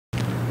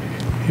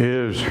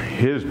Is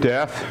his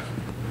death,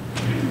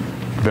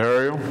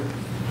 burial,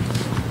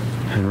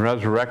 and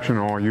resurrection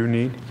all you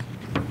need?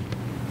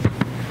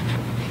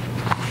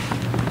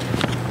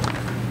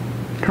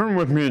 Turn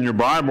with me in your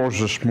Bibles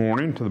this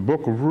morning to the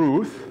book of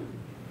Ruth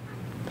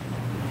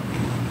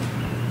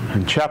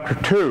in chapter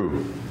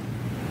 2.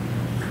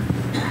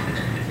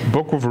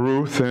 Book of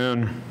Ruth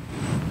in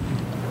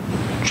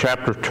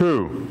chapter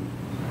 2.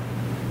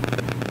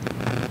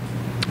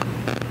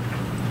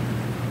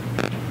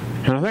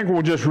 And I think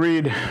we'll just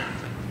read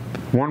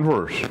one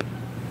verse.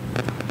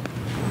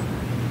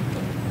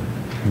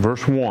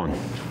 Verse 1.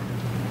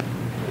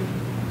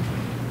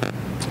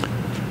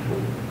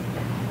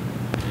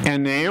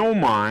 And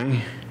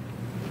Naomi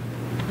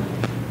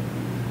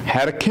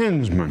had a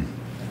kinsman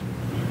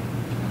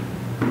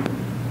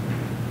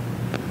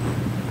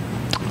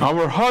of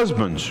her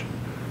husband's,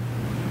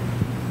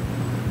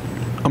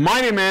 a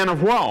mighty man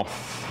of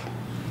wealth,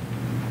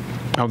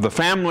 of the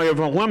family of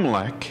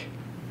Elimelech,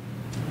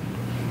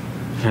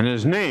 and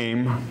his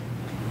name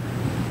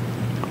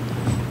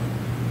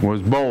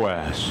was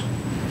Boaz.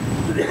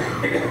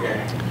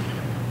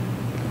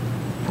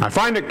 I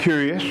find it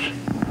curious,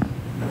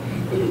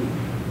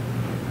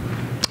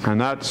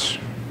 and that's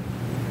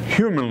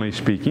humanly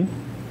speaking,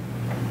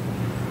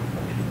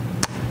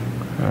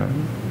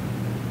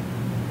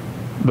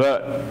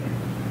 that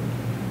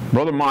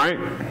Brother Mike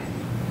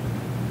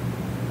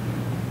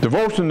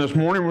devotion this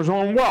morning was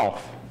on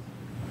wealth,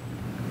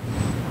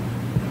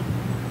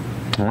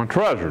 on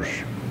treasures,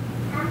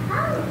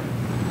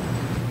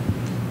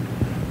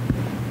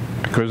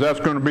 because that's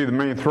going to be the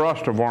main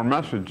thrust of our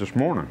message this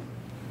morning.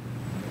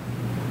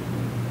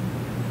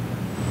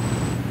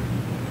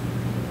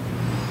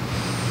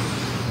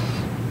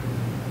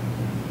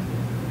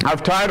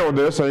 I've titled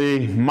this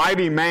A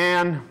Mighty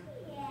Man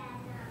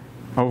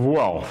of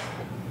Wealth.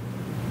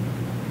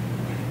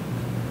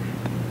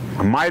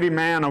 A mighty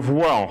man of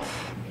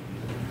wealth.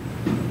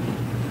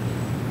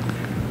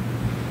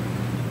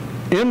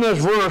 In this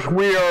verse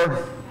we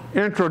are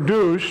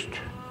introduced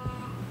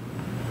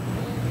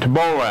to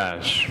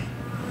Boaz,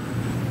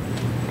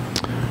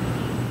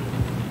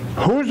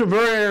 who's a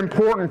very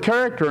important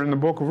character in the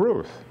book of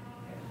Ruth.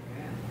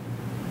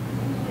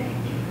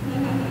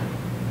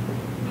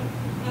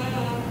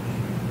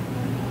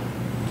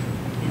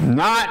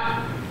 Not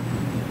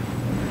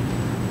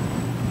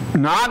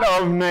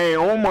of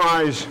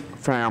Naomi's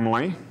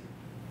family,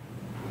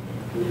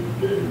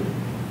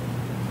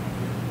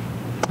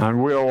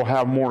 and we'll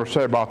have more to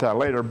say about that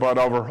later, but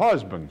of her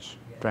husband's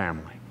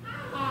family.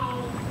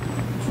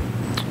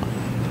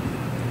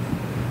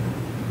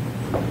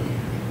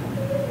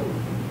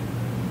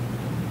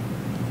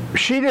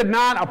 She did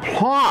not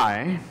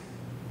apply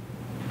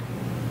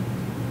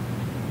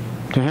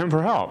to him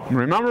for help.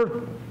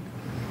 Remember,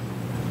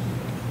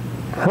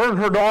 her and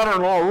her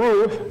daughter-in-law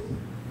Ruth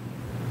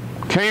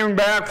came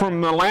back from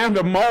the land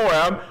of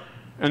Moab,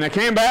 and they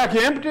came back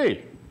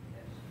empty.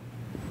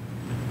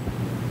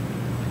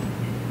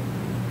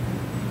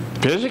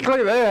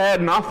 Physically, they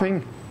had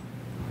nothing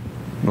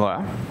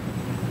left.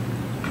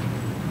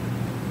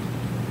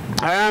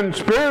 And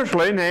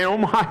spiritually,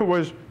 Naomi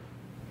was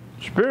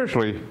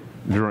spiritually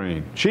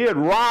drained. She had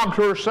robbed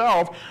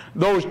herself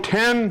those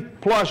 10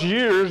 plus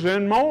years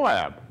in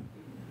Moab,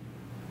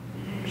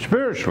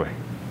 spiritually.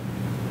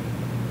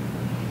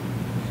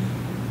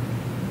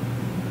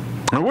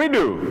 And we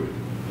do.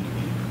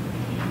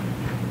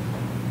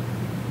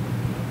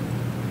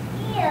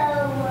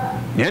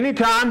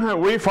 Anytime that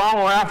we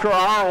follow after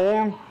our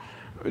own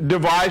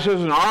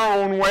devices and our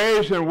own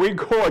ways and we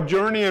go a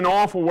journeying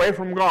off away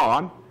from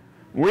God,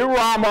 we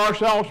rob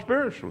ourselves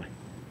spiritually.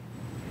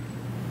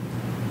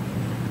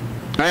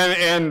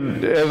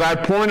 And as I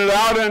pointed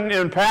out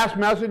in past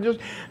messages,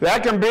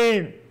 that can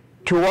be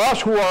to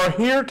us who are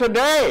here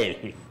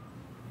today.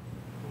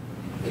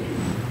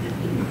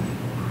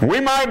 We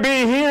might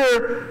be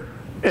here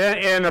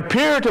and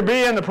appear to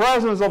be in the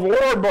presence of the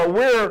Lord, but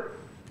we're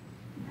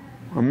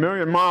a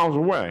million miles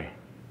away.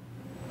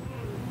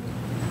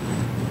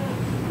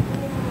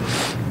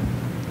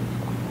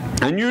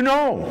 And you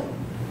know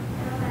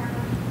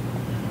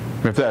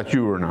if that's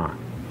you or not.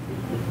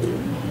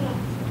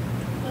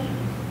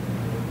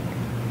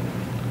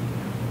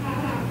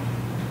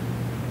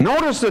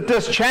 Notice that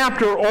this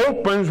chapter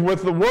opens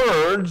with the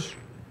words,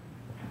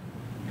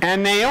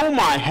 and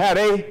Naomi had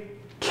a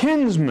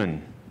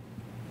kinsman.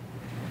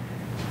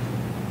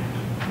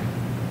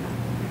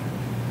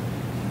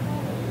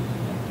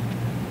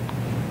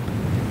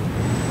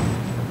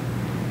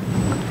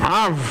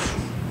 I've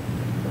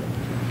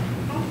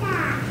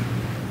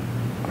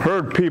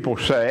heard people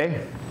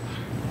say,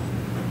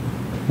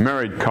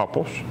 married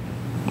couples,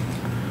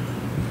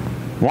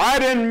 well, I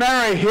didn't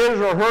marry his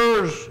or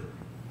hers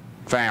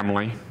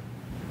family.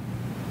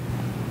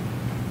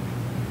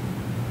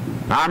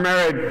 I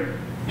married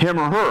him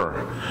or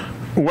her.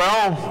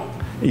 Well,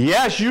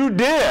 yes, you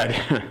did.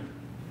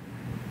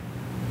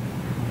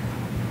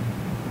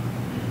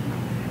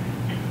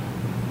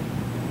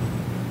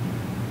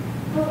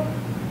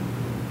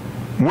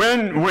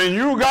 When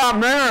you got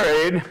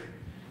married,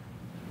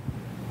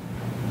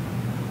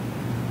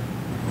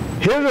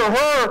 his or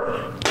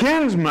her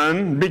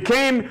kinsman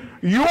became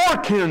your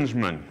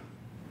kinsman.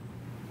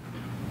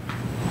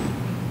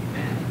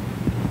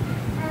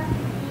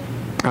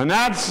 And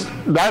that's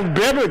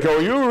biblical.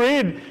 You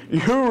read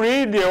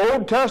the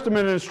Old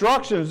Testament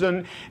instructions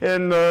and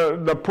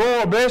the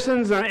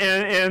prohibitions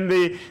and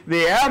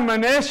the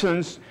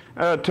admonitions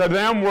to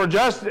them were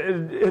just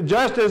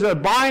as a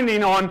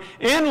binding on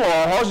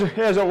in-laws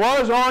as it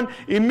was on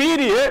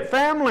immediate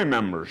family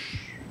members.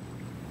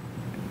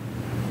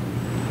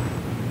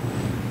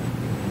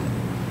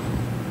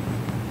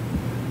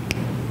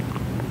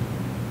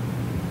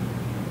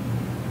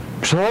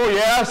 So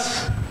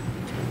yes,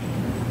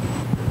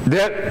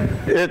 that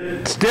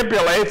it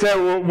stipulates that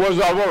it was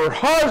of her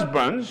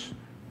husband's,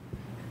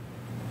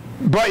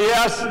 but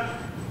yes,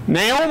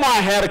 Naomi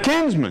had a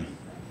kinsman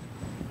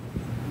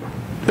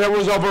that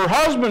was of her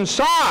husband's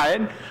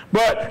side,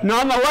 but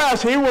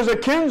nonetheless he was a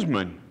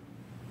kinsman.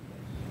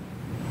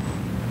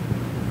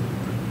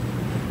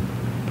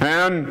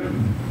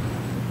 And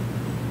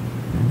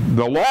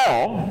the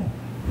law,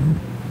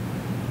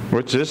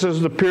 which this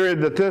is the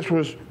period that this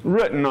was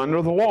written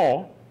under the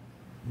law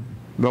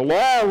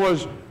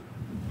was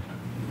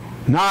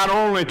not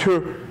only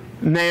to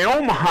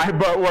Naomi,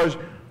 but was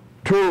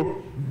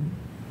to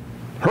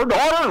her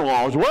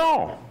daughter-in-law as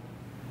well.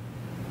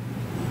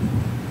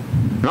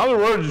 In other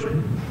words,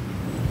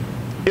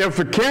 if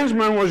the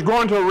kinsman was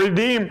going to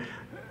redeem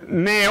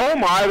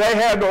Naomi, they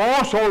had to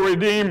also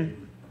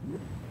redeem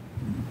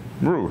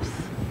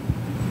Ruth.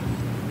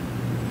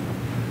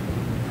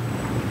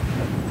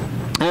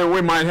 And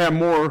we might have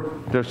more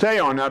to say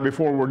on that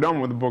before we're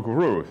done with the book of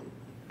Ruth.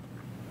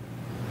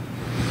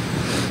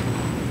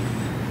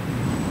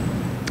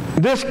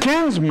 This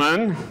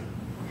kinsman,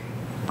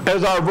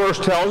 as our verse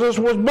tells us,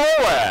 was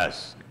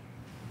Boaz.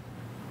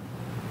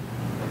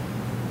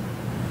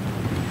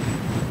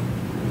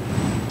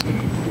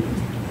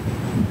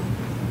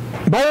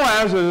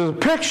 Boaz is a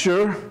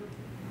picture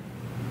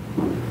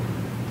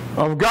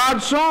of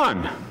God's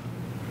Son,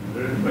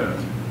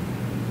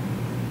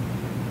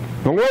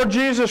 the Lord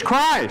Jesus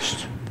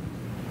Christ,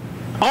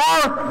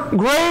 our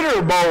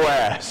greater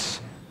Boaz.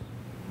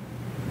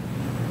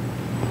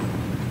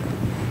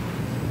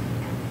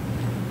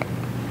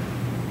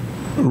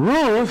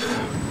 Ruth,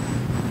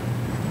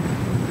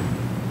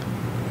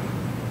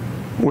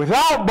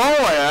 without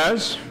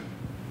Boaz,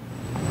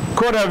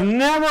 could have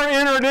never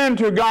entered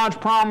into God's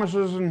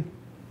promises and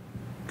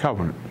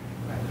covenant.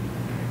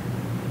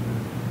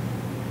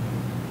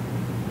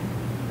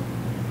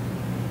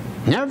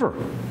 Never.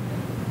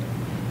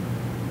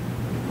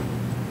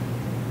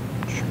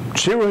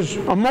 She was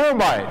a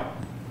Moabite.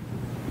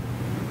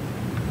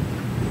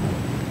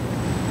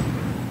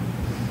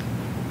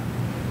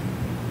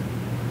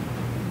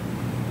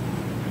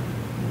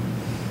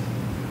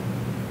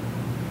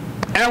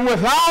 And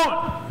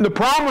without the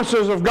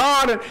promises of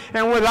God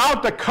and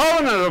without the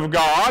covenant of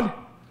God,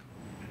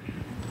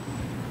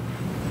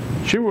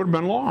 she would have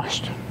been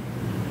lost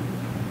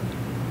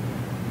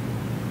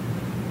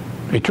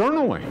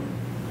eternally.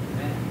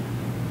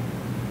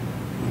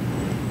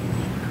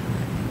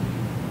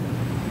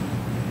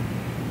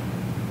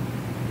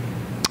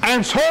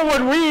 And so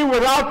would we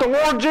without the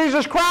Lord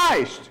Jesus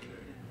Christ.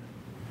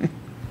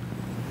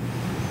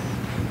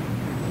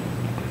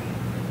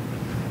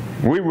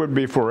 We would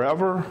be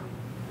forever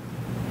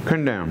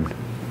condemned,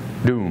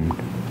 doomed.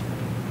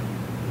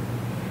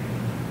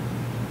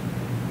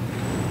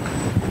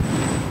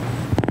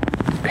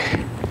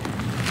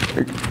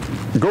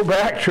 Go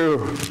back to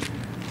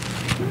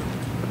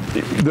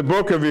the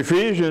book of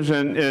Ephesians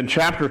in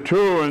chapter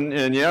 2,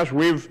 and yes,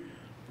 we've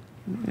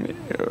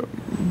a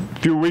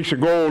few weeks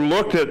ago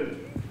looked at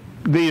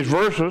these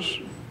verses,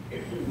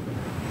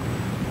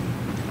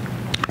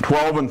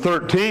 12 and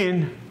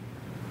 13,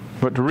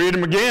 but to read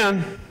them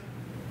again,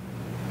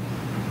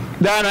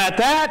 that at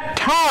that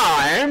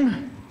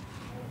time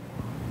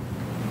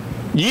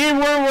ye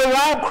were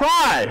without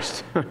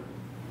Christ.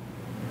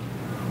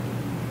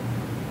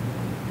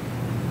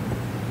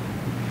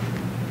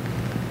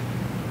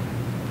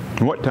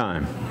 What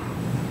time?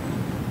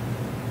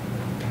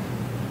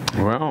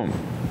 Well,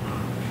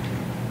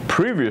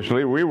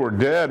 previously we were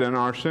dead in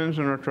our sins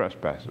and our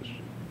trespasses,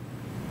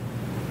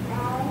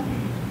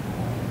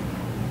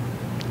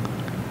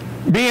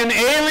 being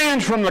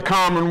aliens from the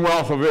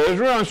commonwealth of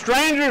Israel and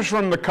strangers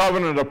from the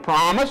covenant of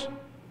promise,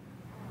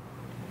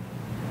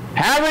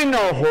 having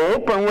no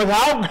hope and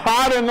without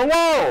God in the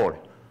world.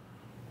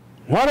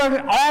 What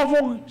an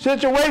awful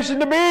situation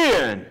to be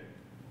in.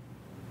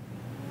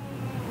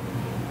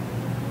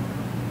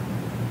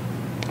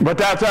 But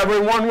that's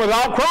everyone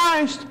without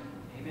Christ.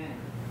 Amen.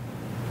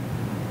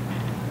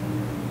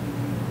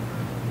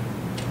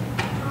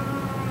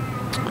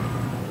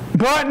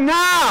 But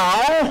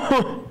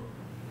now,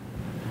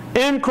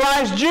 in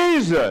Christ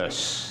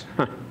Jesus.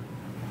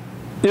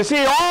 You see,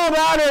 all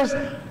that is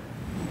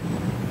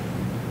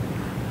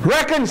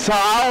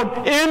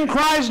reconciled in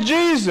Christ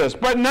Jesus.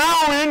 But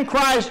now in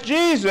Christ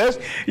Jesus,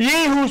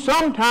 ye who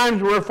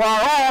sometimes were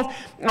far off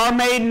are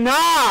made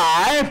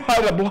nigh by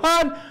the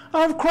blood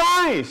of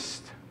Christ.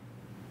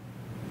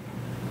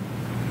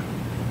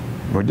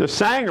 We just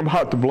sang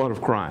about the blood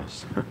of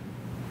Christ.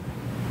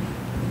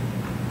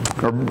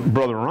 Or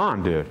Brother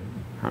Ron did.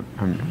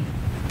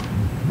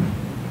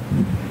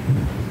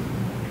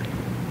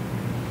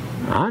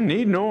 I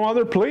need no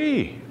other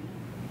plea.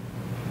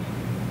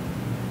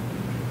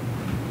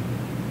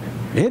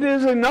 It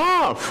is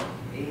enough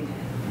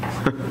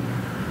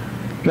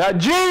that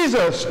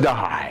Jesus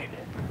died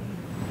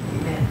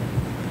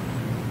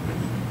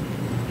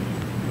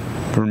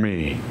for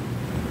me.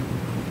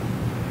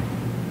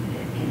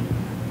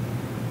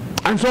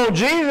 And so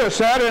Jesus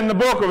said in the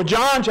book of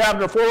John,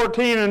 chapter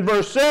 14 and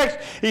verse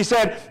 6, he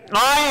said,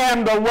 I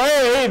am the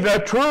way, the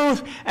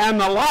truth, and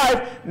the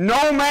life.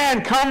 No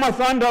man cometh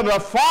unto the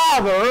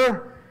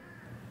Father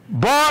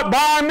but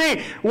by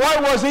me.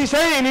 What was he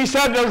saying? He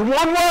said there's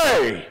one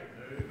way.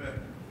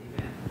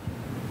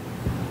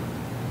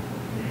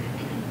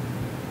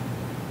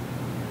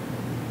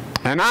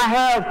 And I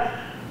have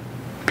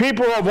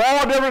people of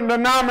all different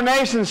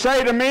denominations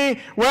say to me,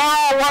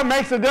 well, what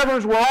makes the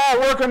difference? We're all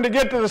working to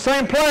get to the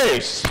same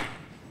place.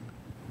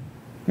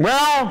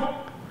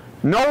 Well,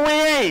 no, we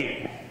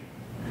ain't.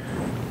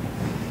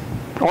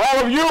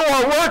 All of you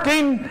are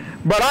working,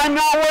 but I'm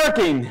not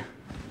working.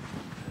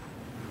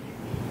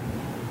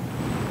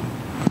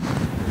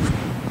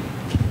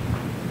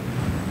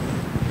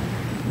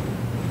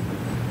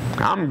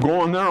 I'm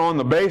going there on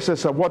the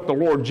basis of what the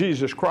Lord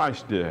Jesus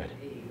Christ did.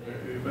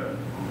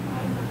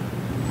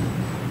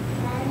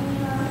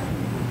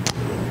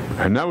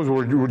 And that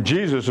were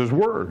Jesus'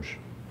 words.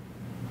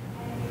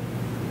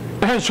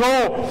 And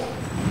so,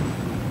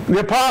 the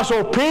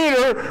Apostle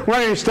Peter,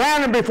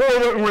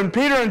 when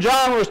Peter and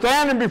John were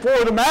standing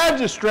before the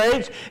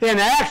magistrates in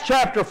Acts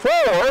chapter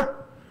 4,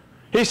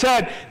 he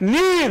said,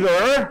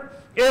 neither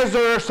is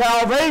there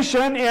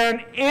salvation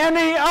in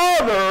any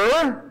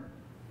other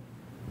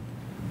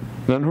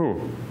than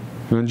who?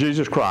 Than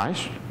Jesus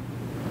Christ.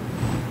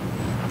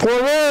 For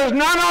there is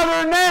none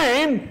other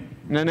name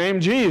than the name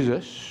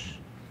Jesus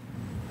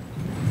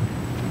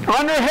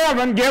under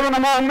heaven given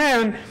among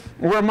men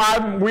where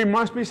we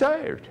must be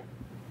saved.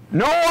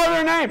 No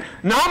other name.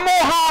 Not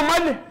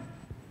Muhammad.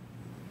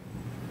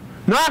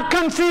 Not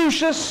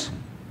Confucius.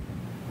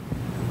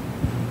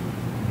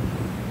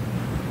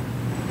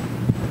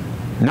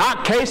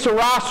 Not Que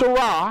Sera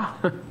Sera.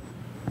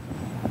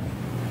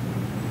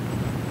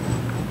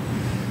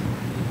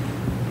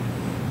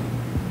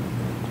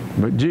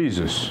 But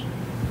Jesus.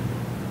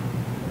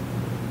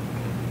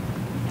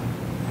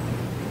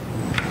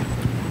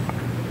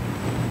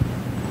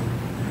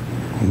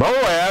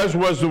 Boaz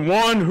was the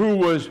one who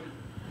was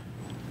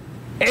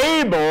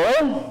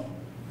able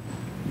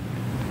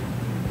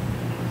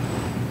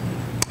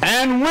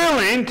and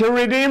willing to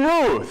redeem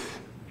Ruth.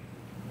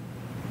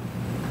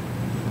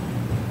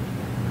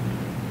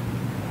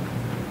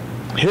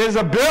 His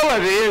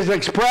ability is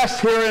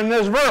expressed here in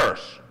this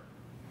verse.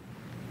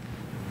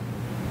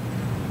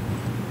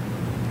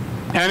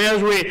 And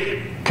as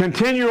we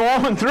continue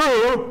on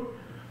through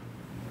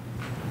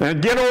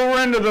and get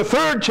over into the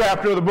 3rd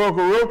chapter of the book of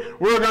Ruth,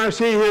 we're going to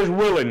see his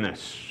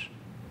willingness.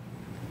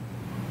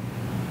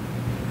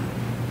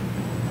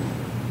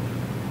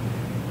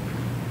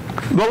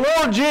 The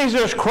Lord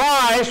Jesus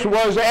Christ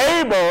was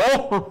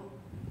able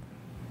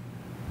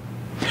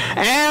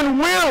and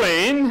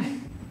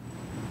willing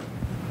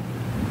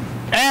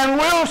and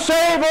will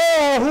save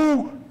all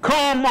who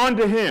come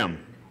unto him.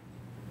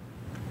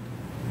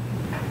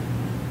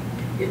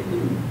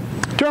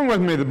 Turn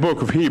with me to the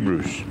book of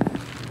Hebrews.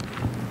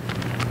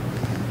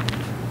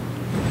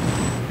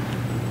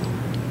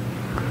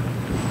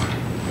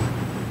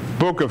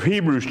 Book of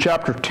Hebrews,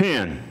 chapter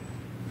 10.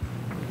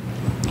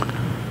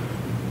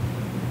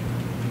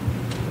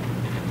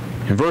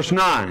 In verse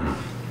 9.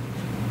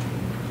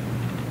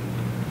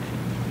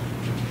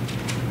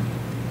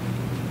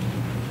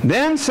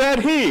 Then said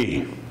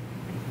he,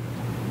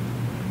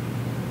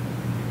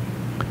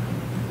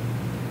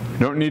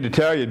 don't need to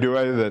tell you, do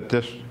I, that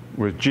this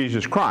was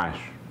Jesus Christ.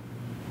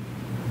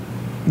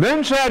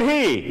 Then said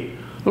he,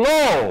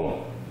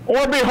 lo,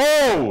 or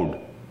behold,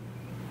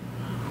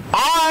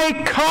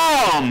 I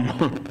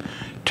come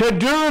to do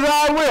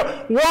thy will.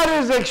 What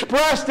is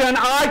expressed in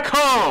I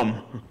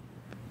come?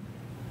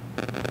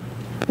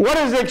 What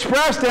is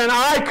expressed in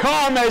I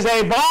come as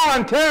a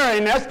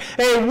voluntariness,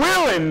 a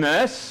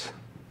willingness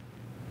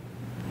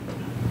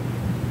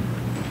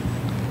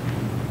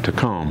to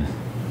come.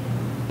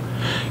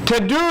 To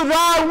do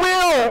thy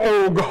will,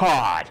 O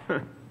God.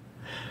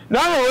 In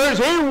other words,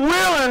 he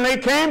willingly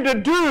came to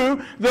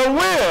do the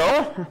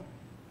will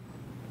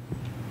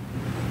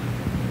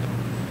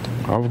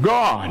of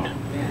God.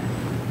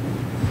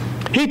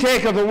 He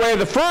taketh away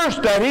the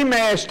first that he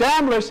may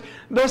establish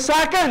the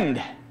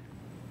second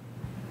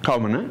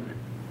covenant,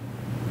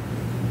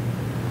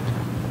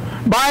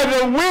 by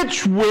the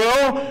which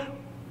will,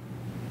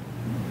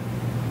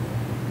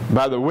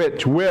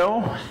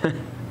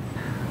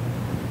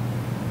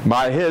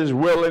 by his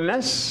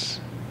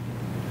willingness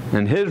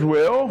and his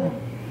will,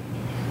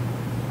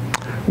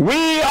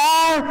 we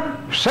are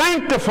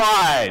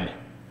sanctified.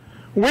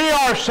 We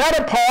are set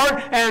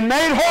apart and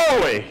made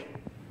holy.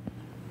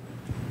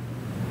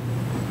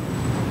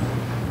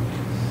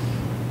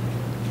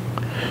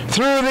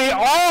 through the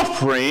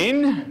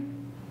offering.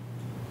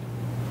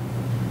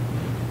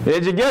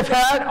 Did you get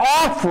that?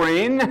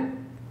 Offering.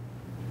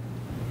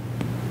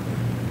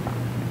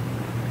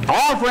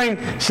 Offering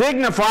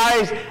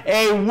signifies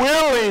a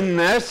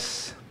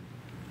willingness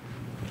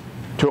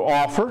to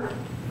offer.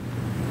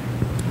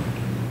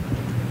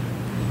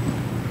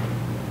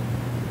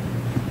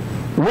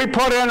 We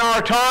put in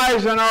our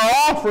tithes and our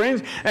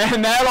offerings,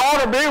 and that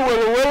ought to be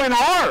with a willing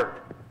heart.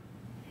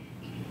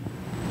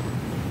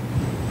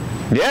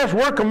 Yes,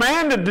 we're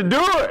commanded to do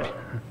it.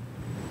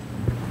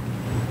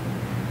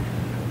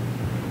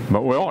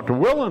 But we ought to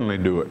willingly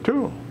do it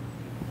too.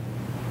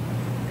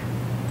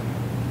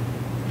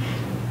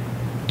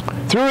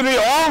 Through the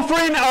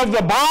offering of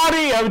the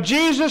body of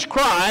Jesus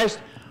Christ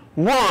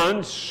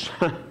once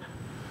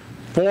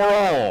for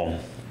all.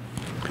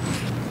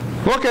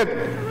 Look at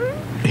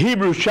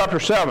Hebrews chapter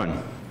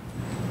 7.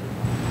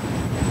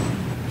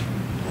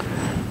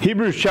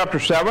 Hebrews chapter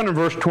 7 and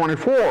verse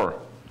 24.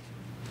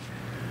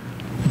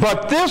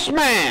 But this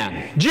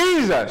man,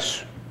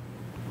 Jesus,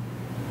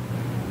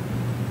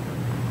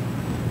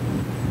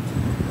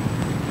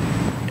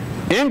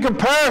 in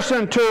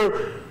comparison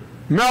to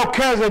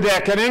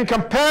Melchizedek and in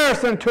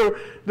comparison to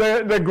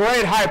the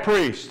great high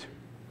priest,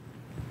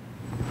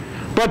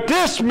 but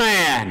this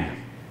man,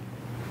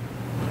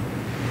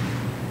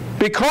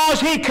 because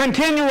he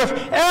continueth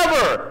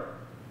ever,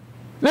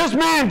 this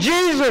man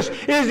Jesus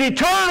is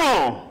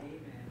eternal,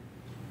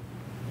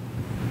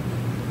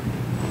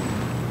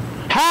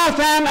 hath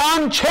an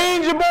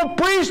unchangeable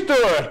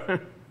priesthood.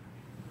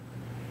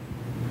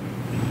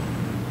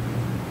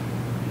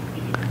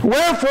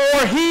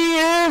 Wherefore he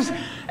is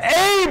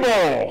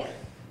able.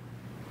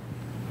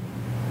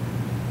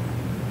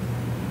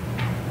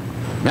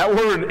 That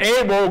word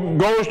able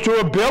goes to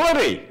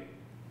ability.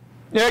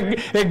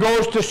 It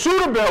goes to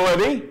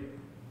suitability.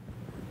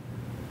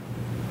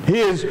 He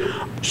is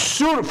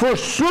for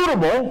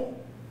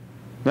suitable.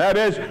 That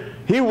is,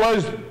 he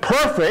was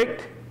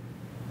perfect,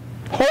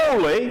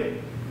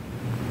 holy,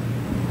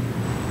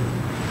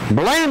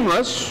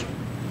 blameless,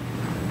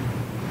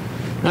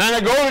 and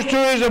it goes to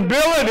his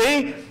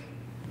ability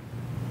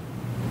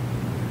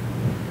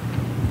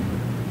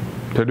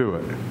to do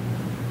it.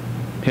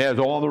 He has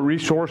all the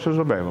resources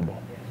available.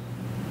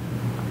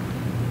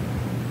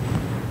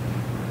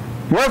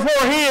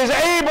 Wherefore he is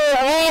able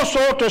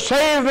also to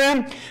save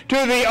them to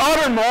the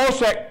uttermost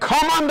that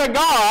come unto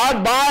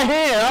God by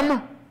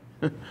him.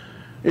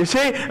 You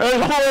see,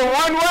 there's only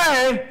one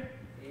way.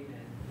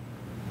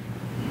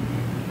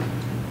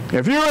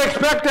 If you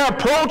expect to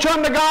approach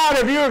unto God,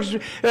 if you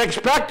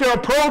expect to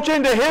approach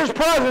into his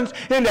presence,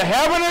 into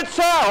heaven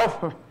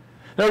itself,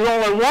 there's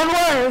only one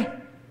way.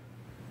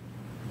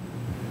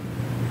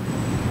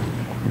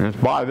 And it's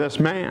by this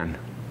man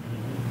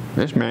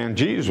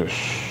Jesus.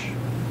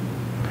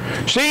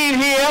 Seeing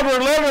he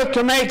ever liveth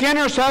to make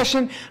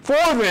intercession for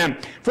them.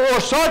 For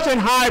such an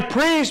high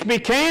priest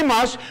became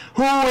us,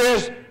 who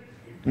is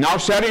now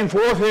setting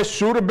forth his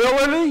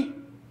suitability,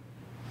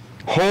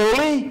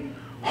 holy,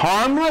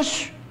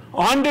 harmless,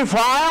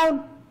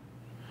 undefiled,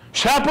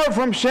 separate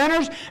from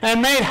sinners,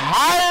 and made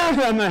higher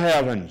than the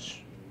heavens,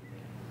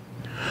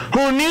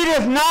 who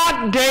needeth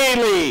not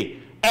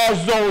daily,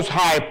 as those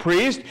high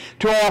priests,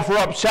 to offer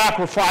up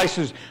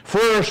sacrifices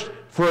first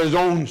for his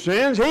own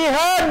sins. He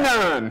had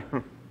none.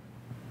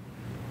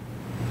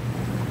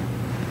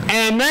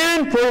 And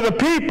then for the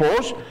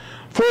people's,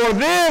 for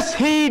this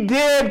he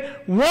did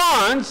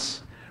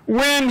once,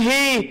 when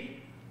he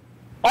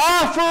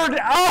offered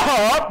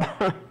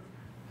up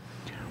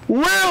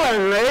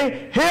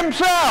willingly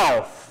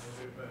himself.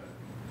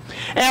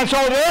 And so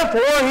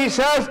therefore he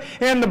says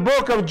in the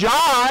book of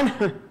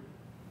John,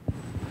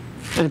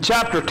 in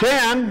chapter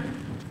 10,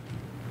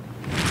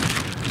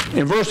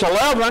 in verse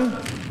 11,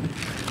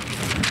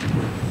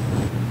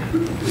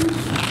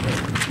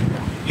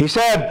 he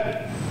said,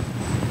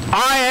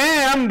 I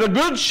am the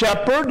good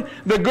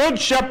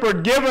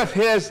shepherd giveth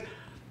his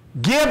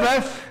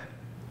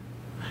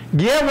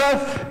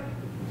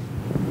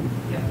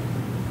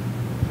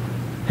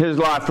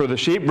life for the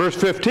sheep. Verse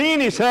 15,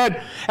 he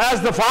said,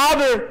 as the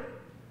Father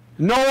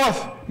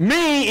knoweth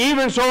me,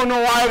 even so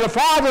know I the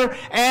Father,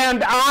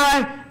 and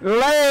I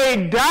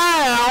lay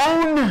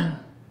down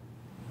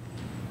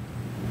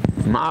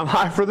my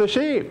life for the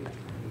sheep.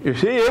 You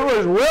see, it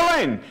was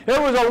willing. It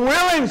was a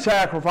willing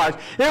sacrifice.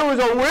 It was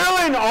a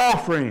willing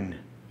offering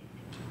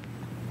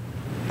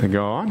to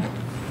God.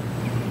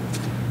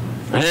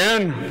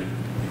 And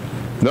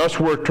thus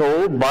we're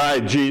told by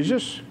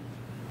Jesus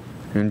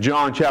in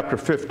John chapter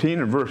 15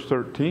 and verse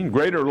 13,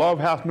 greater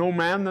love hath no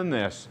man than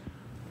this,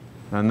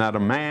 than that a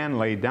man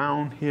lay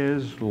down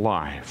his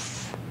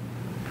life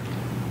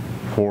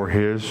for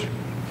his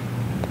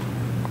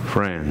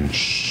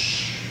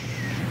friends.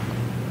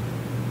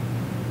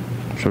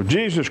 So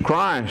Jesus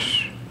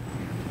Christ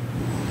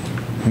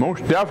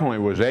most definitely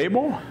was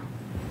able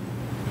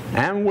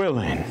and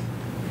willing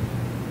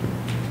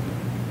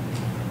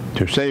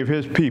to save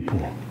his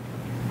people.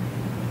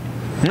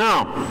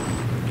 Now,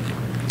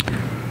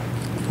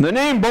 the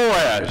name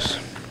Boaz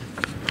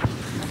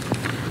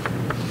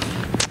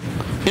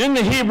in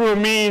the Hebrew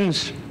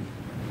means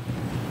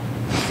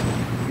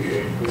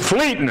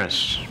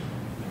fleetness.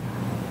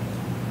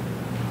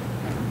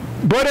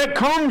 But it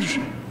comes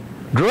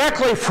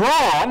directly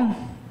from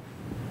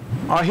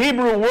a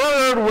Hebrew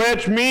word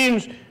which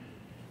means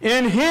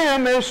in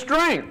him is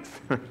strength.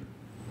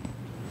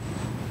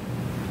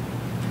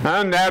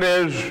 And that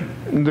is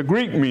the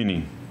Greek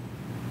meaning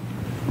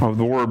of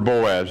the word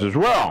Boaz as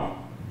well.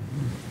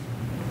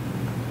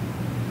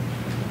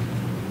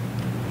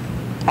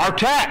 Our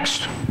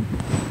text,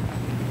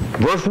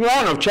 verse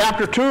 1 of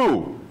chapter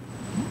 2,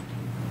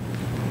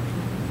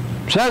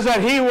 says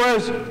that he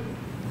was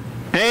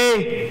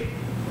a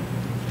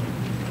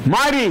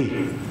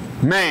mighty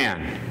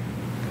man.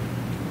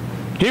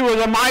 He was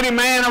a mighty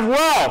man of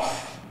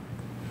wealth,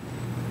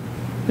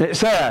 it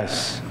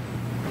says.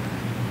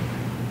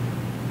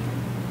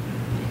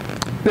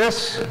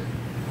 This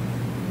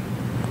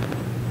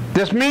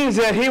means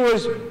that he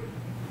was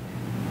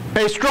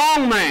a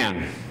strong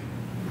man.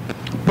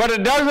 But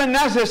it doesn't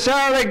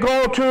necessarily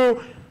go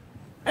to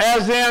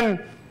as in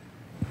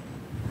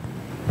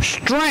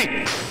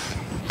strength,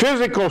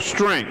 physical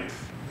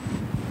strength.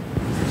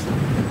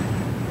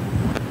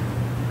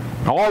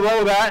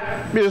 Although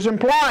that is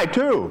implied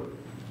too.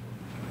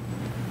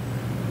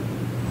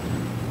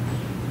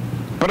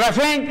 But I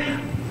think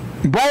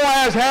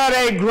Boaz had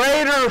a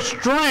greater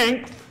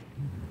strength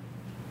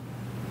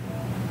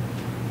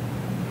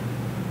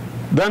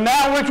than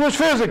that which was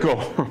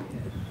physical.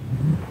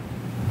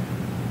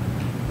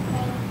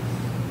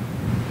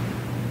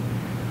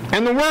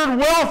 And the word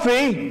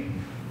wealthy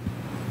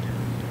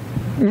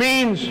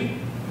means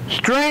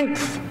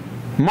strength,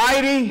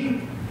 mighty,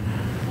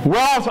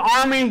 wealth,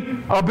 army,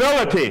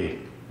 ability.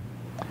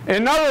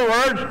 In other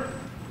words,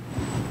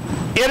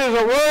 it is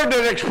a word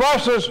that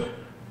expresses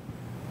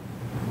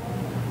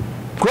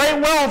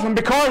great wealth, and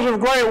because of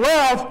great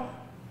wealth,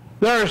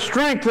 there is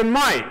strength and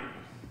might.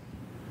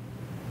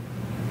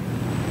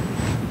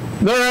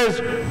 There is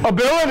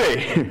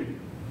ability.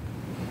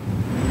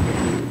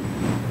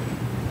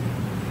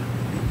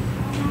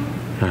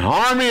 An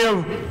army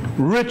of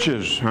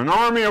riches, an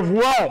army of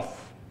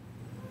wealth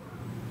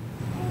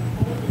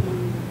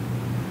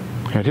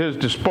at his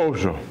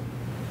disposal.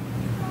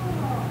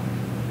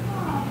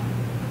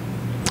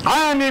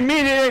 And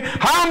immediately,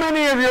 how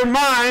many of your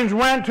minds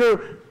went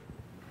to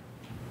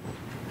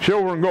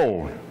silver and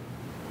gold?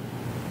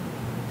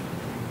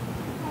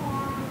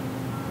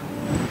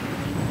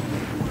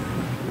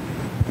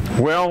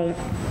 Well,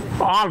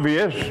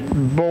 obvious,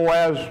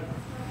 Boaz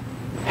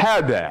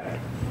had that.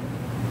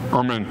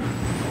 I mean,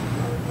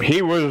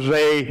 he was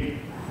a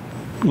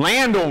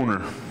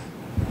landowner.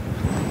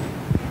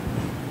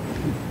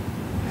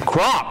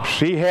 Crops.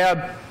 He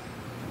had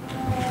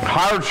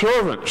hired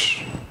servants.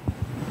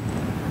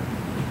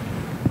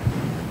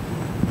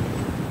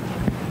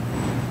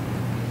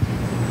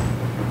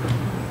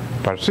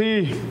 But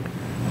see,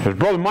 as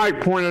Brother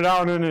Mike pointed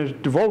out in his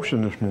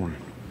devotion this morning,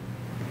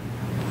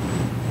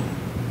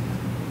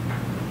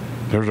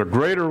 there's a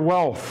greater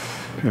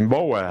wealth in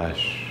Boaz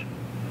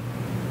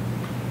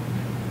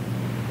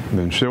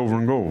than silver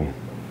and gold.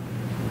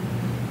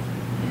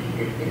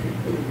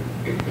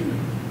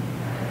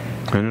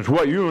 And it's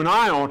what you and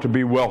I ought to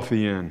be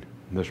wealthy in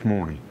this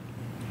morning.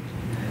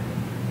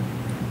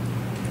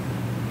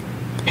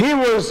 He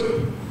was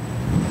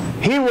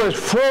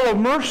full of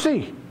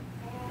mercy.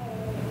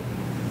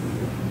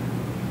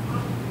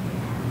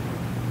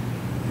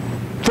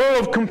 Full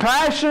of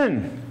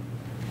compassion.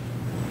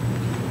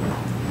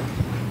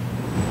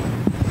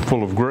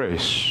 Full of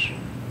grace.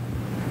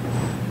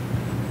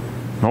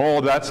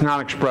 Oh, that's not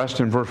expressed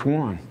in verse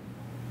 1.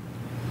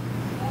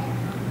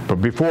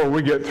 But before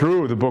we get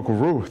through the book of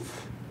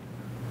Ruth,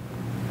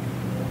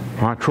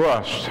 I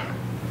trust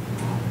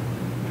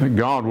that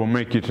God will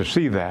make you to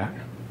see that.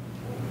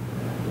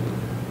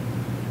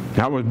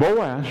 That was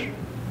Boaz.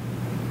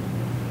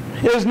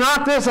 Is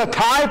not this a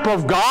type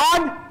of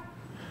God?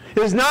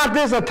 Is not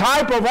this a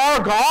type of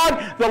our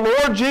God, the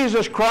Lord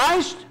Jesus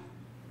Christ?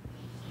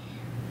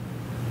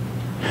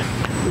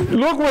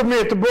 Look with me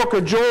at the book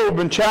of Job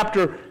in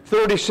chapter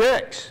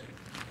 36.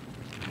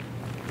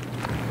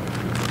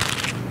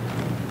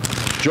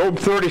 Job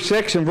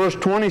 36 and verse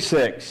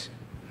 26.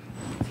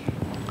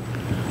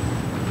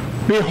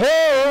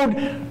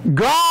 Behold,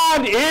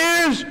 God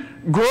is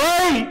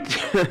great.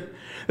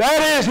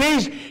 That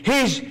is,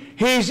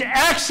 He's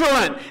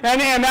excellent.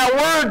 And that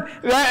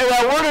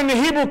word in the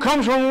Hebrew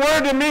comes from a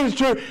word that means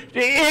to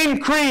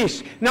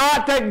increase.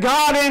 Not that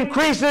God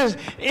increases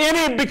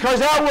any, because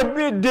that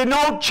would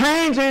denote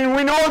change, and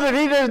we know that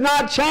He does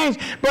not change.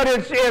 But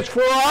it's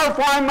for our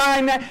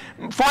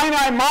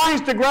finite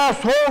minds to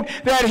grasp hold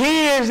that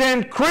He is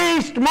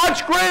increased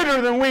much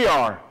greater than we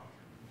are.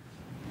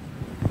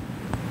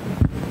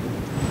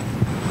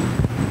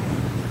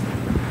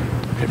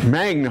 It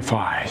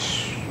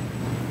magnifies.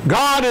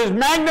 God is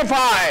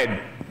magnified.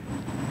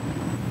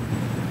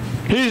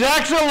 He's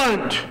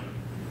excellent.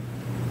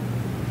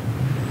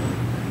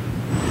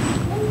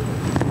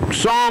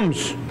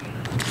 Psalms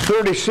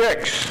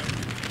 36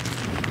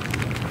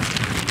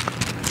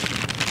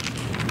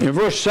 In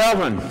verse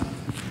 7,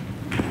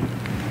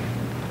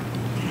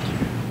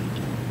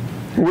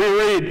 we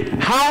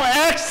read,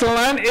 "How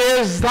excellent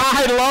is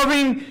thy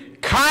loving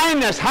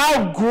kindness,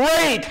 how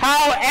great,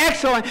 how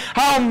excellent,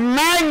 how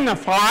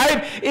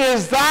magnified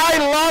is thy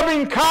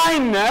loving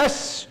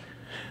kindness."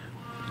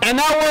 And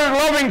that word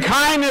loving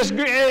kindness,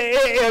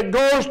 it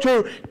goes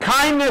to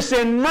kindness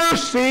and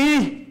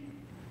mercy,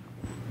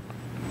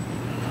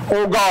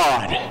 O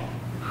God.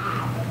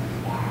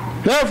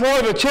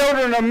 Therefore the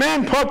children of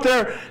men put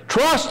their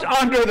trust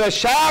under the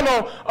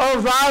shadow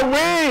of thy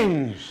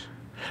wings.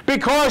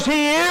 Because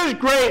he is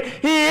great,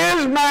 he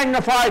is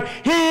magnified,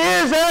 he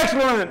is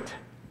excellent.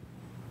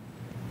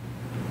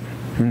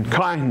 And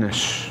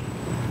kindness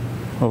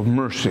of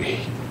mercy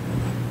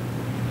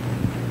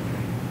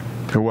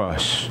to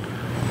us.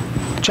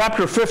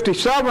 Chapter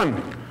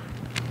 57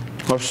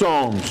 of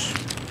Psalms.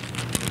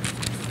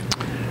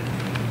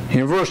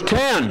 In verse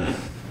 10.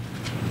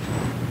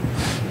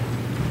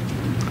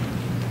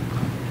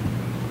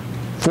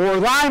 "For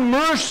thy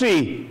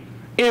mercy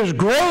is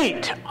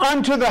great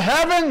unto the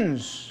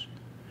heavens,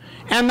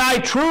 and thy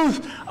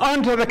truth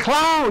unto the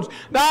clouds."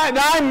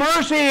 Thy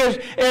mercy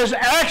is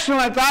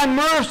excellent. Thy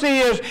mercy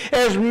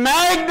is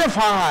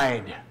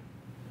magnified.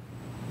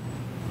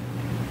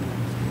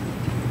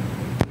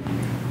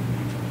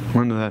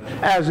 Unto that,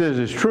 as is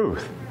his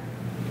truth.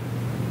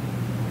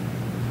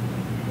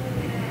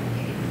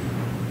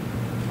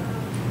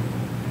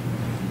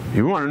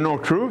 You want to know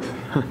truth?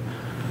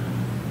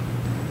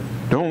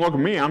 Don't look at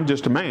me, I'm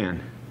just a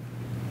man.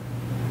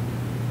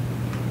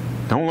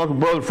 Don't look at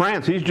Brother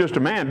France, he's just a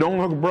man. Don't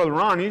look at Brother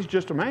Ron, he's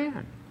just a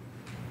man.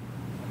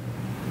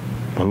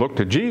 But look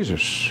to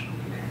Jesus.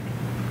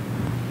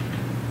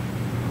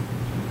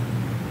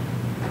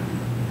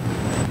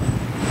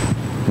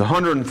 The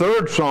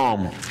 103rd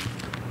Psalm.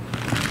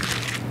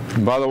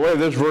 And by the way,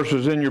 this verse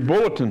is in your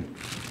bulletin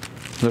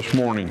this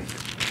morning.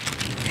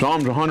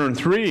 Psalms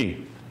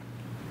 103.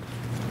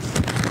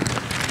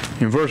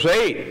 In verse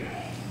 8.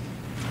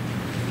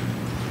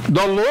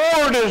 "The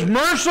Lord is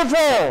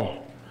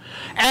merciful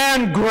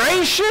and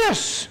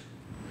gracious,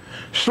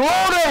 slow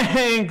to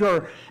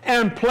anger,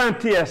 and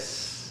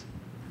plenteous."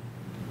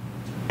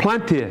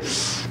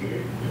 Plenteous.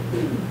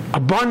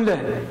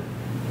 Abundant.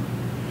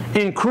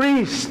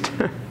 Increased.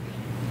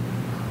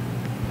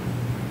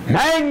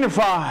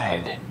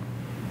 Magnified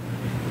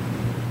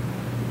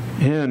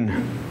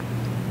in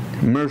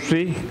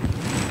mercy.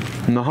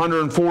 And the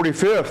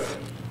 145th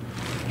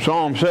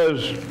Psalm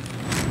says,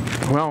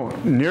 well,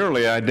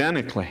 nearly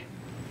identically.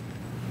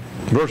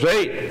 Verse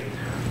 8,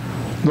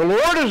 "The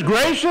Lord is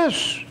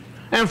gracious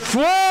and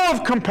full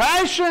of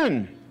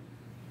compassion,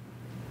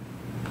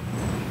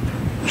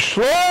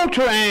 slow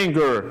to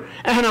anger,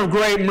 and of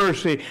great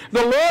mercy.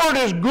 The Lord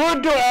is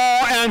good to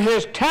all, and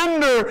his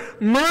tender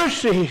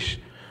mercies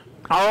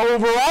are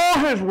over all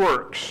his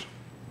works."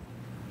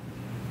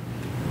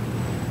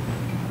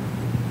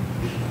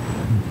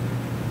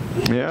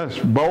 Yes,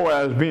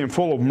 Boaz being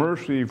full of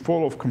mercy,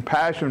 full of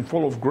compassion,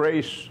 full of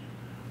grace,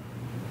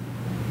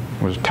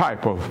 was a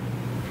type of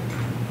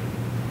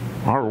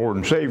our Lord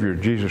and Savior,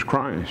 Jesus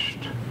Christ.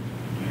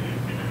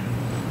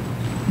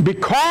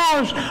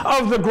 Because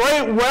of the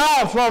great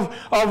wealth of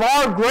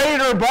our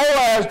greater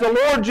Boaz, the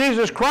Lord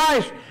Jesus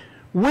Christ,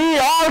 we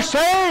are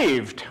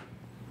saved.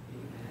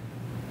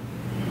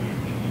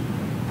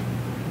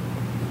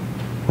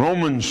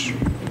 Romans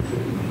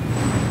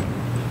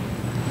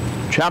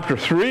chapter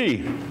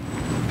 3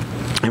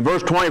 and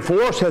verse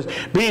 24 says,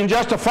 "Being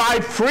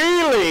justified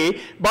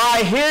freely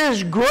by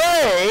his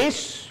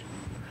grace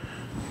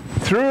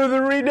through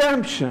the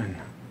redemption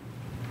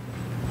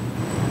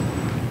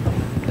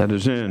that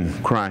is in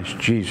Christ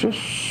Jesus."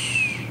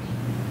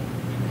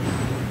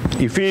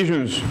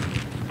 Ephesians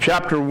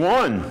chapter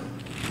 1.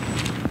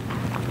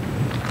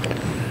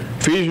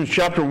 Ephesians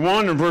chapter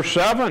 1 and verse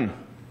 7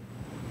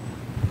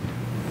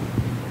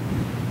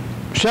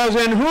 says,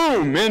 "In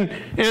whom?"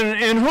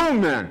 In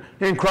whom then?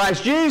 In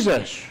Christ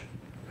Jesus.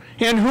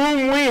 "In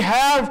whom we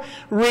have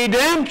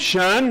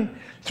redemption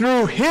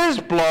through his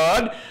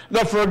blood,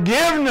 the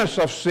forgiveness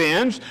of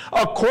sins,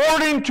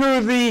 according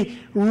to the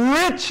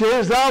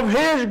riches of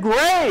his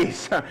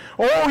grace."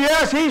 Oh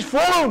yes, he's full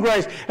of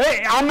grace.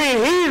 Hey, I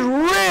mean, he's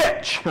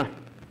rich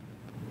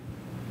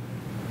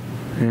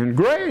in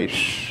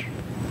grace.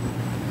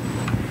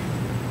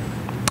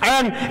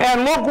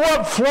 And look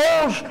what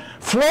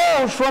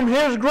flows from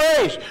his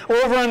grace.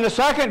 Over in the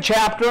 2nd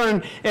chapter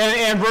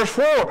in verse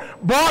 4.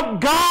 "But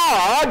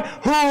God,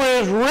 who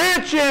is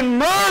rich in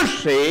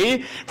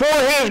mercy, for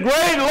his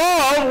great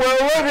love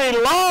wherewith he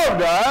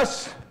loved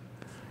us."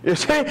 You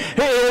see,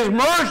 his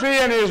mercy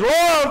and his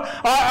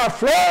love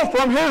flow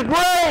from his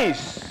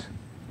grace.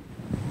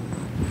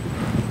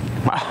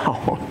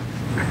 Wow.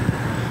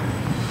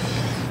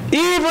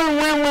 "Even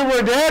when we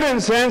were dead in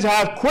sins,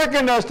 hath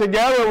quickened us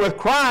together with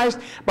Christ.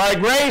 By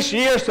grace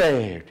ye are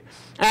saved,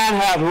 and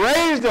hath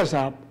raised us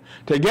up,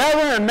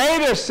 together and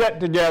made us sit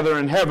together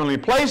in heavenly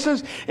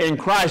places in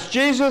Christ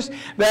Jesus,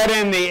 that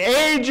in the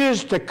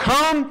ages to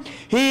come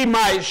he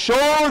might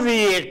show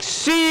the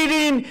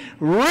exceeding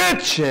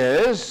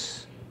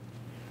riches.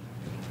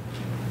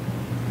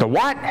 The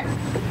what?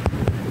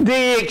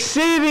 The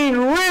exceeding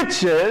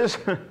riches.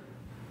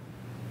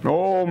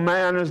 Oh,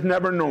 man has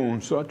never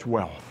known such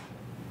wealth.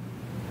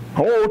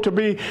 Oh, to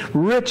be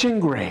rich in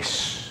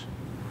grace.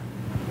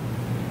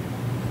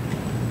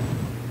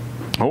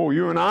 Oh,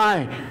 you and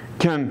I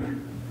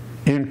can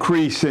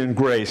increase in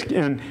grace,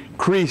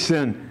 increase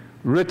in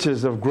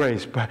riches of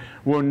grace, but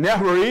will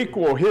never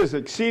equal his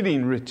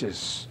exceeding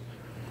riches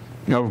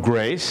of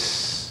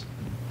grace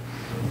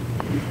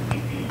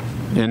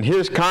in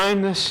his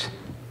kindness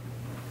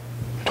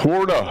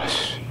toward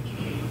us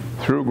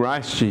through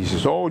Christ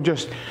Jesus. Oh,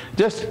 just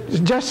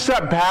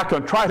sit back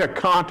and try to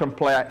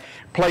contemplate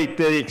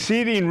the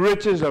exceeding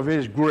riches of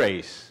his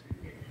grace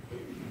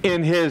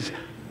in his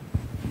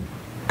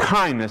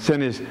kindness,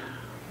 in his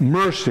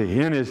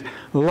mercy, in his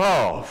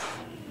love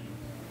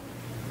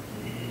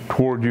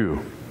toward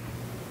you.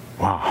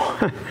 Wow.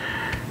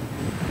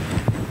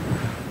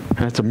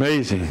 That's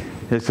amazing.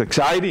 It's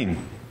exciting.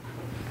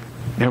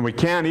 And we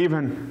can't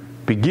even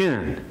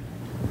begin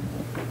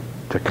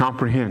to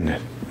comprehend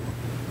it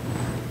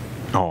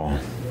all.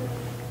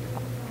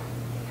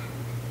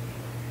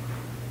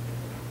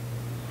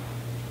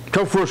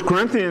 So 1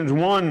 Corinthians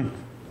 1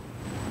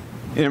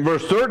 in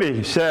verse 30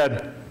 he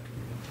said,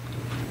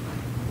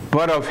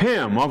 but of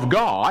him, of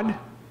God,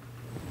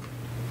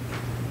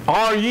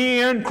 are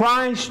ye in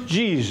Christ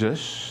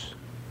Jesus,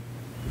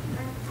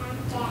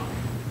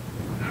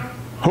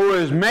 who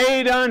is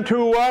made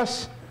unto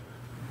us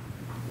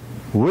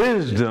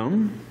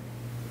wisdom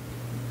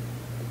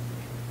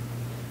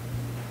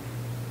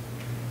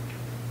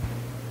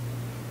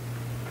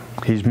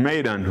He's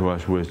made unto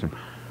us wisdom.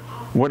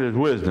 What is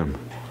wisdom?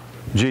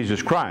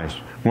 Jesus Christ.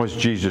 What's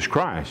Jesus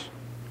Christ?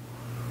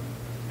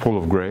 Full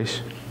of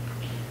grace,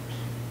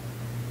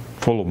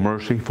 full of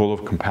mercy, full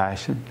of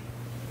compassion.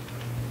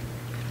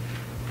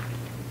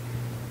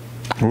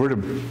 We're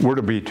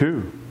to be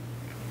too.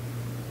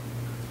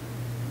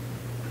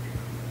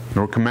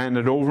 We're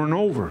commanded over and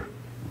over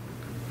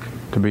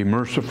to be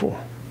merciful,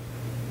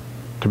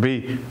 to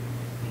be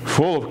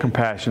full of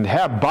compassion, to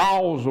have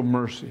bowels of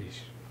mercies,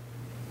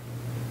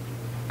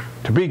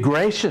 to be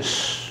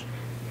gracious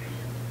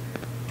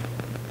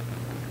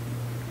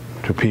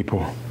to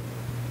people.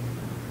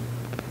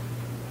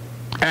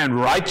 And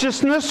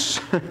righteousness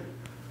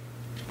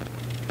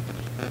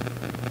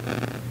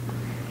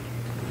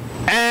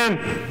and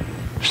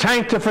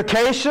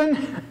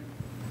sanctification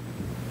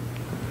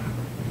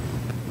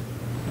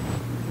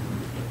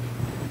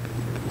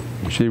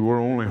see, we're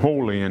only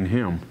holy in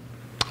Him.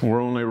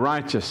 We're only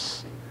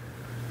righteous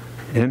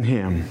in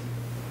Him.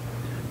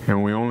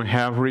 And we only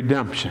have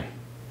redemption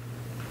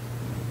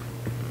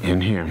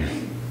in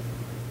Him.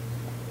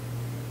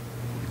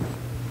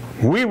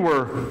 We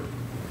were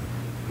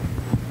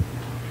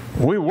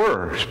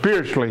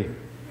spiritually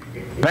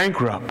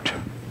bankrupt,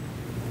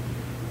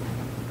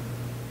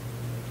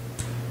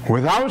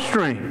 without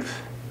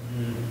strength.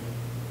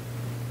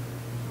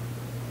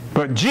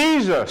 But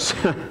Jesus,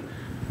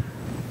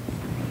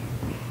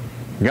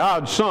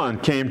 God's Son,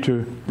 came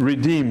to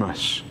redeem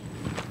us.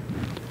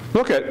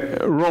 Look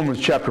at Romans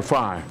chapter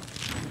 5.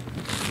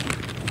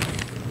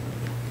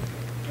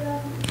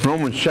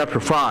 Romans chapter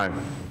 5.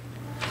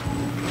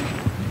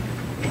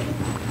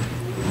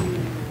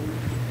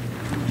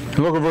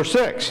 Look at verse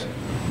 6.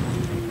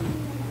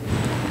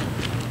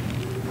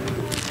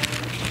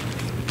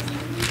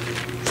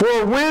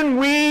 For when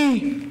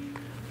we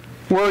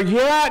were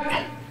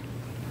yet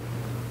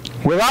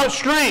without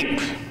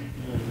strength,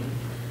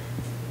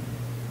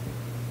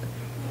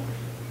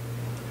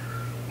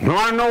 you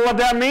want to know what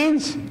that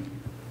means?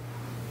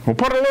 We'll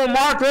put a little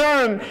mark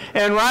there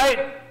and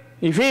write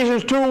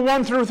Ephesians 2,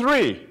 1 through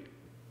 3.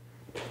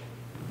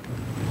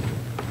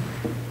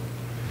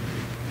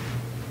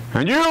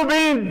 And you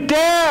being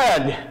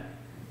dead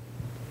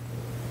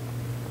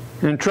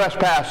in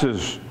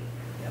trespasses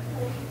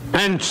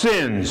and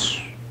sins,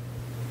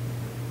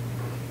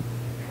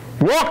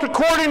 walked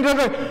according to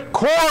the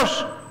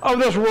course of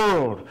this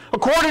world,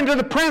 according to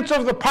the prince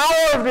of the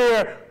power of the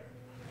air,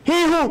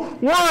 he who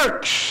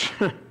works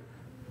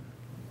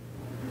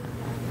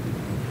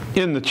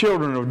in the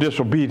children of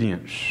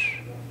disobedience,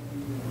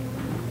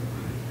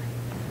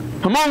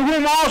 among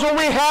whom also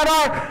we had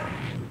our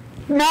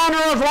manner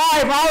of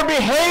life, our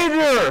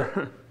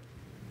behavior,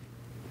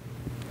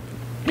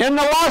 in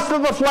the lust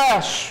of the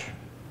flesh,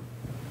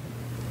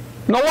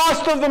 the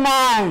lust of the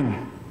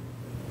mind,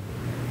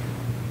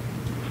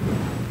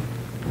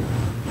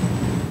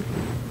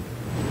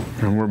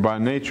 and we're by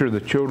nature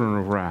the children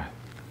of wrath.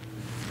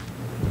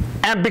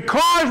 And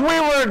because we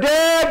were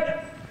dead,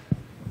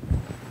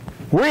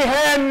 we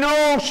had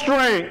no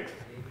strength.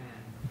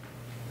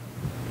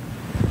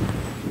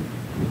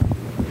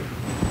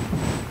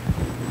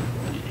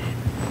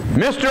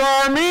 Mr.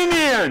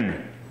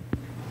 Armenian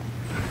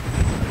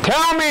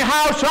Tell me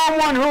how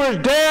someone who is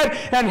dead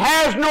and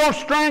has no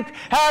strength,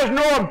 has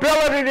no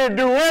ability to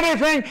do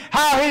anything,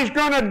 how he's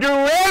going to do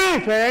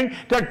anything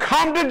to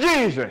come to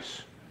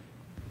Jesus.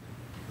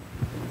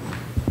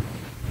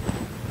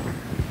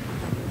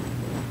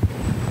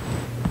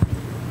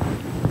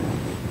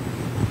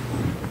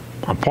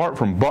 Apart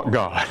from but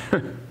God.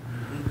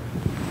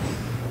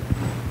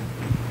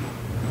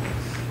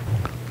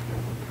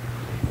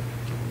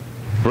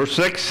 Verse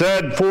 6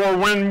 said, for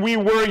when we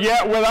were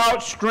yet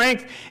without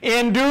strength,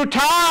 in due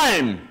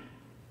time.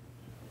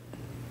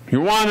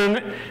 You want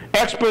an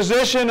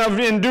exposition of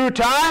in due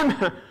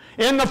time?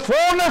 In the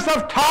fullness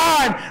of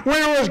time,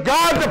 when it was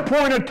God's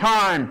appointed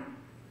time,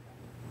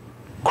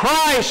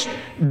 Christ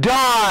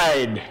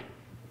died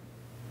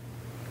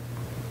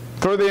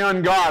for the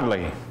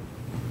ungodly.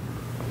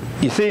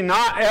 You see,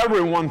 not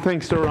everyone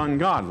thinks they're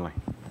ungodly.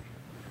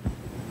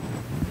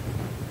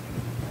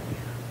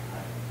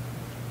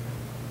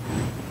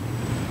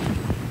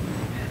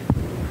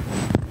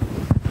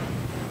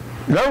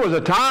 There was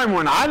a time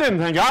when I didn't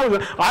think I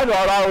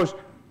thought I was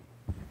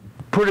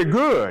pretty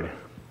good.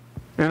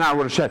 And I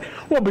would have said,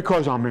 well,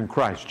 because I'm in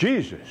Christ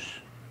Jesus.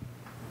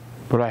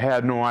 But I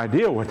had no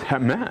idea what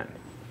that meant.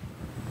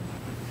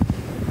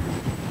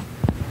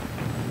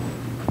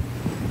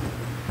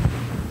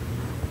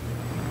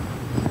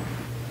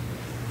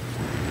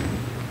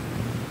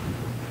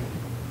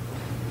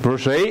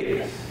 Verse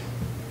 8,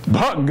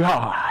 but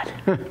God.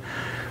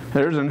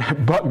 There's a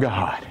but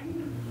God.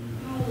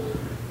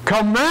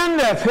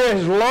 Commendeth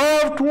His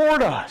love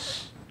toward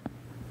us.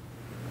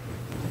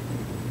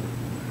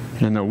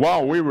 And that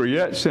while we were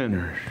yet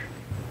sinners,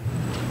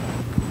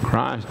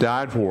 Christ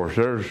died for us.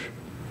 There's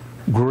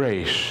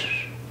grace.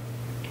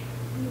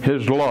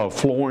 His love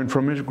flowing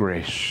from His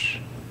grace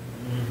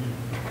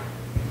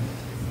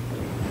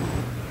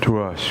to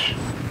us.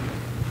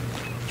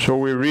 So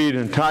we read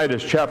in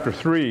Titus chapter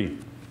 3.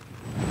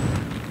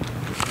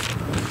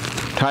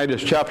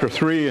 Titus chapter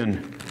 3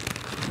 and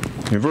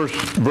in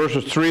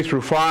verses 3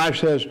 through 5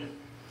 says,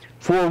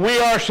 for we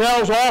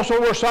ourselves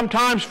also were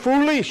sometimes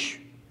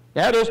foolish.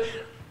 That is,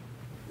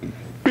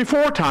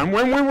 before time,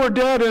 when we were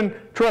dead in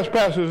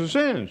trespasses and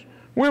sins.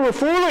 We were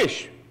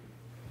foolish,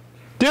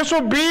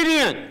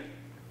 disobedient,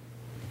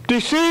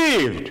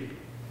 deceived,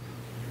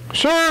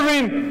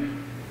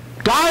 serving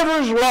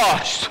divers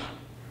lusts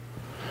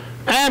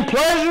and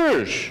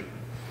pleasures,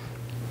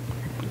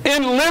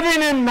 in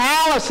living in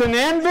malice and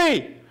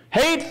envy,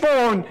 hateful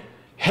and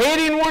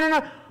hating one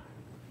another.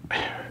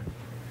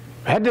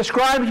 That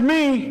describes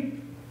me.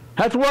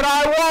 That's what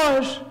I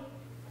was.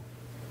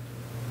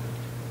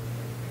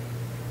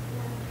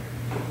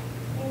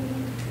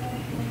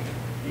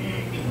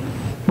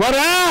 But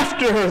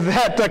after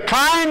that, the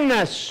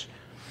kindness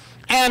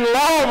and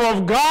love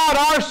of God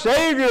our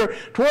Savior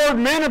toward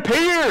men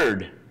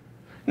appeared,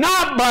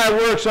 not by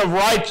works of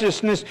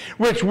righteousness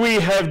which we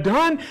have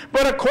done,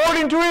 but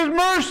according to His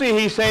mercy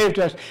He saved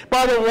us,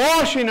 by the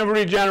washing of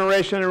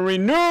regeneration and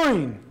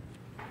renewing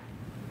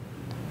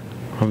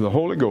of the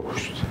Holy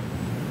Ghost.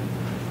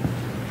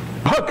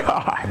 Oh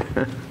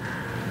God.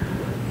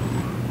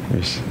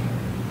 Yes.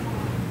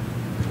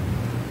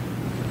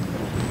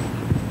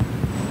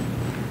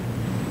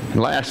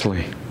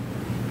 Lastly,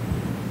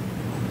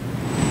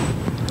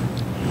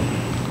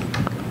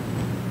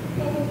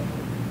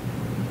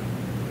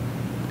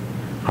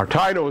 our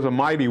title is A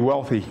Mighty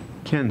Wealthy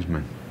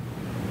Kinsman.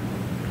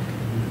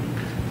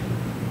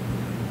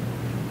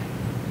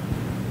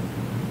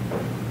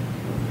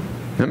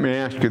 Let me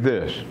ask you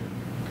this.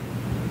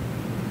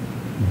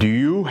 Do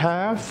you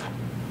have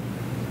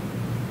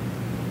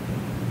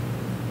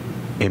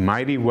a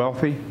mighty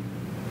wealthy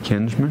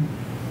kinsman?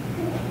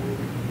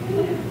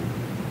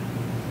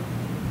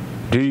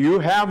 Do you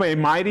have a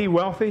mighty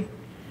wealthy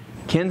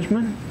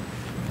kinsman?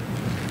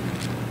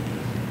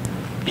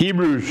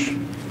 Hebrews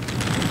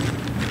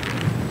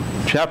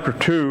chapter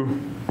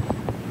 2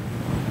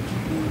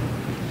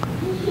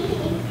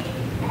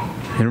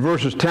 in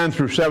verses 10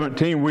 through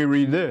 17 we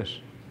read this.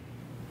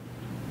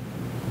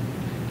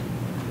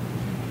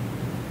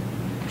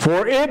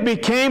 For it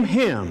became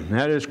Him,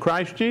 that is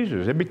Christ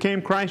Jesus, it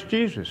became Christ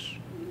Jesus,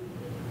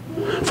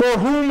 for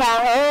whom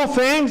are all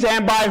things,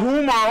 and by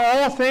whom are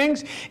all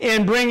things,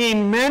 in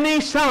bringing many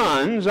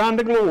sons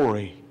unto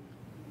glory,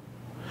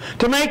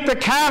 to make the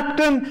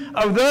captain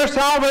of their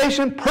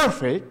salvation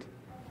perfect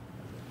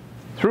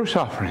through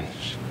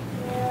sufferings.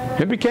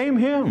 It became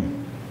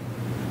Him.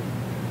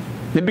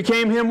 It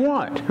became Him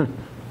what?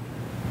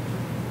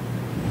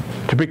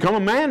 To become a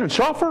man and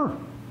suffer.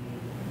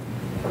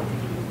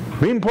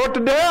 Being put to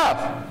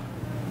death.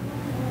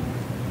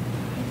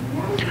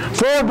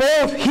 For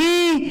both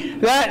He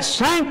that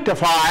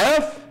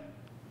sanctifieth,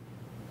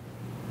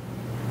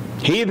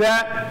 He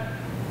that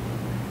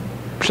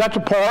sets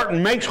apart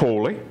and makes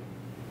holy,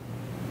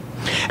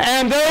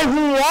 and they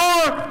who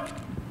are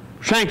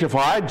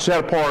sanctified,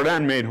 set apart,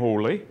 and made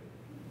holy,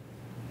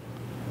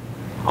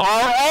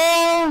 are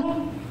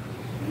all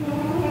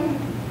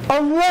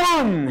of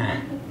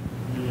one.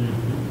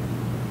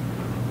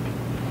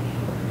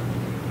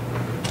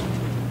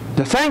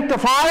 The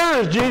sanctifier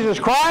is Jesus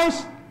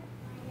Christ.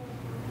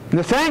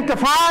 The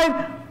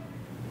sanctified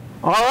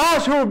are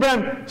us who have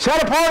been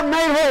set apart and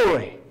made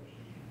holy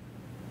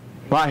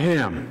by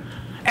Him.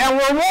 And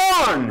we're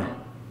one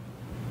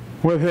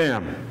with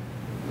Him.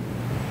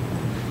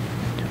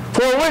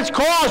 For which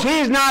cause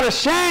He's not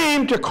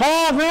ashamed to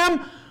call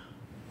them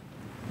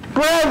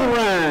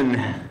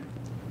brethren.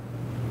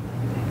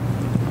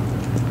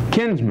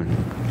 Kinsman.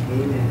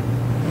 Amen.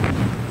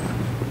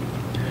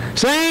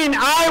 Saying,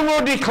 I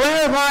will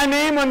declare thy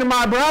name unto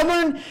my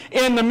brethren.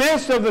 In the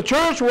midst of the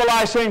church will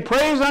I sing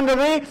praise unto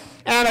thee.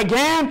 And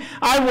again,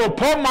 I will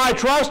put my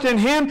trust in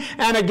Him.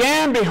 And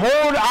again,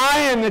 behold,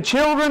 I and the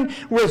children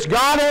which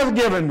God hath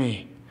given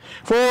me.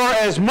 For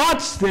as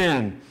much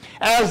then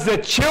as the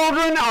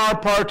children are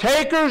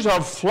partakers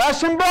of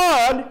flesh and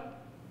blood,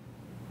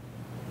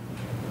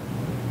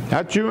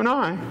 that's you and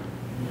I,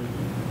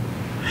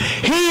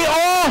 He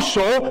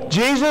also,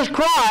 Jesus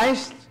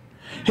Christ,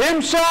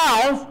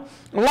 Himself,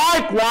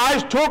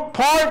 likewise took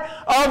part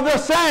of the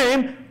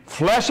same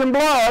flesh and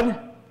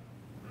blood,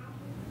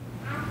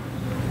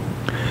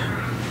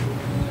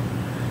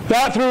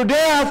 that through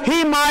death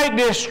He might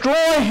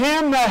destroy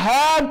him that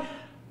had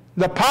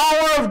the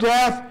power of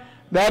death,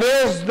 that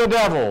is, the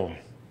devil,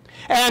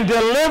 and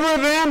deliver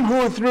them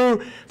who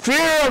through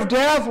fear of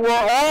death were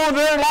all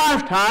their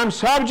lifetime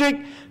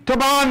subject to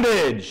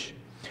bondage.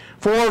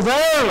 For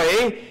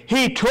verily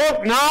He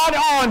took not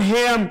on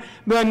Him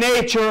the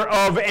nature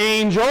of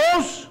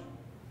angels,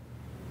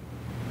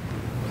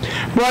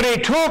 but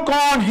He took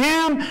on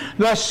Him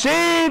the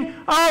seed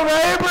of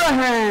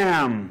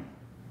Abraham.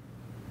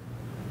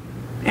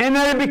 And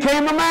then He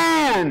became a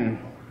man,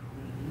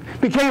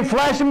 became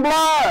flesh and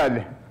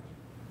blood.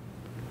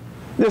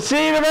 The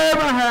seed of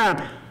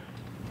Abraham,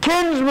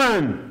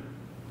 kinsman.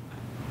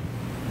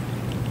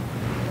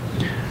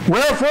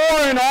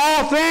 Wherefore in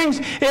all things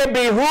it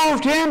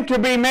behooved Him to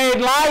be made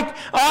like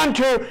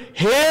unto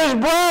His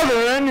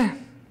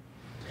brethren,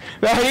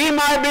 that He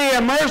might be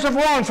a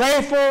merciful and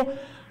faithful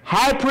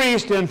high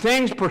priest in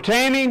things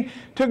pertaining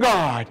to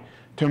God,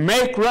 to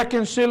make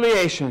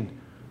reconciliation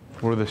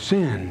for the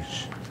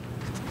sins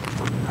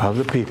of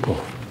the people.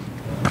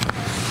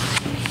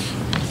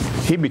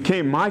 He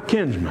became my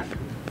kinsman,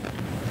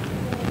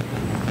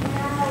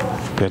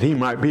 that He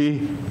might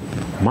be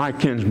my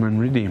kinsman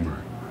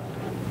redeemer.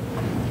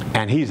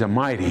 And He's a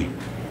mighty,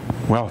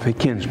 wealthy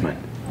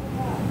kinsman.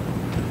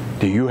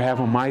 Do you have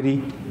a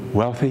mighty,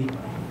 wealthy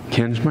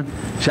kinsman?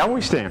 Shall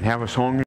we stand, have a song?